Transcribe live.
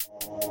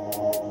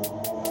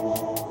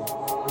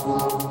So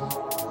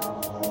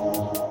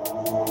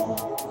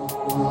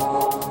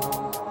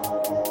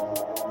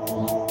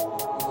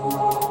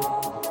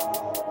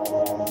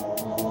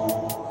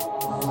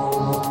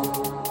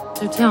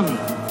tell me,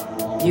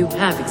 you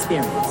have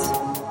experience.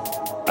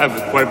 I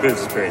have quite a bit of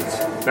experience.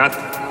 Not,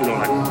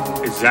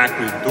 like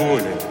exactly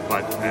doing it,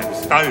 but I've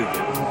studied it.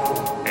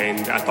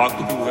 And I talked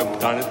to people who have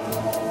done it.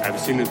 I've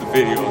seen the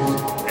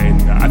videos,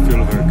 and I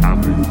feel very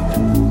confident.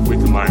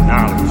 With my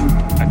knowledge,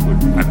 I could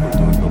do it,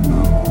 no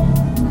problem.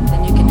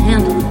 Then you can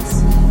handle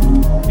this.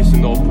 It's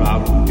no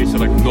problem. It's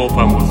like no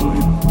problem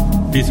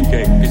whatsoever. Piece of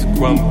cake, piece of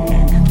crumb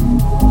cake.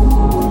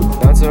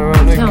 That's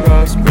around the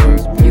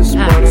Casper. You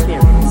have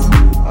experience.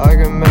 I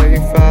can make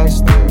it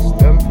faster,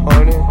 them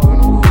honey.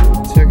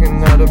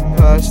 Taking out the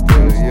pasta,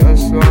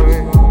 yes,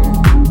 honey.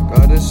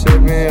 Gotta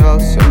save me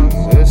outside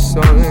this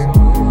sunny.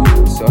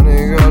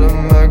 Sunny gotta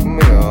make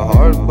me a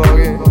hard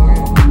buggy.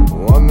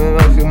 Want me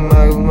like you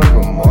make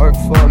a mark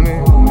for me.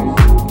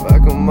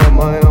 Back on my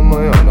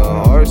on a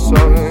hard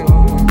something.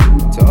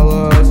 Tell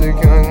her as you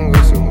can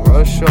get some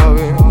rush of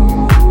it.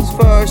 It's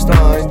first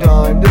time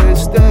done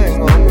this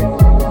thing on me.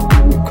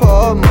 You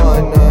call my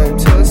name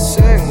to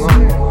sing on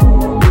me.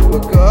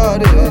 But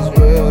God is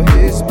real,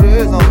 He's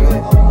real on me.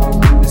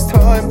 It's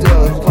time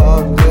to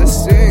pump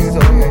this things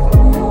on me.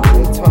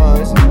 The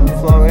times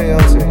fly me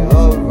out to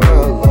love,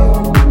 real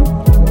love.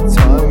 The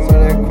time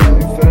when it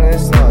couldn't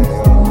finish on you.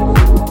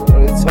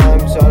 The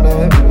times on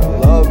it,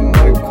 love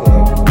my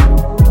club.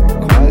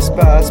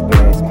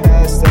 Casper,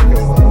 past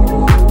second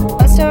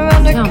love. I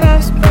surround the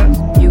Casper.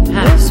 You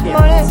have this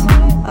experience.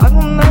 morning, I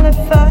will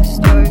manifest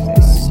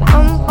this.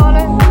 I'm on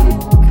it.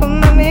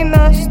 Come at me,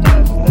 master.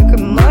 Look at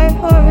my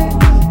heart.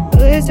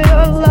 Is it a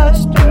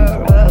last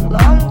year, a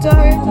long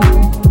day?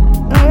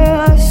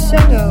 I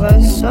said it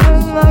was so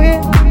muggy.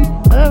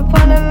 And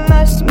upon a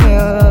mess me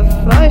of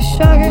fresh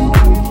sugar.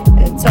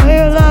 Until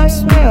you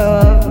lost me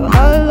of I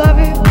love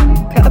you.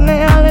 Cut me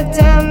out of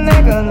damn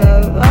nigga, the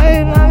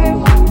right on you.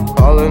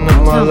 Calling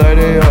up my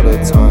lady all the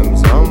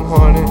times I'm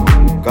horny.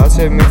 God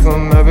save me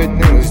from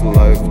everything this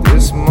life,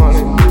 this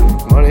money.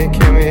 Money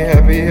keep me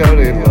happy,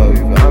 healthy love.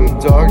 I'm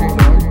talking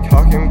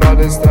about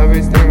this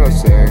everything I'm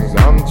saying.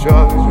 I'm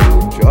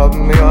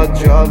dropping me all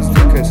jobs,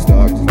 looking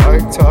stock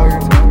like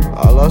talking.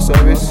 I lost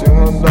every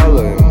single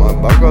dollar in my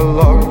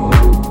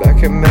backlog.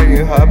 Back and make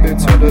you happy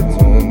to the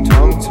moon,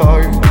 I'm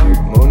talking.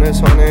 Moon is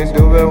honey,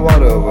 do it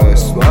water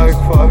west like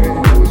coffee.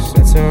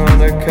 Sitting on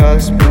the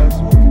Casper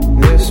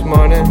this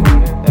morning,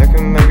 I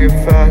can make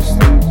it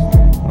faster.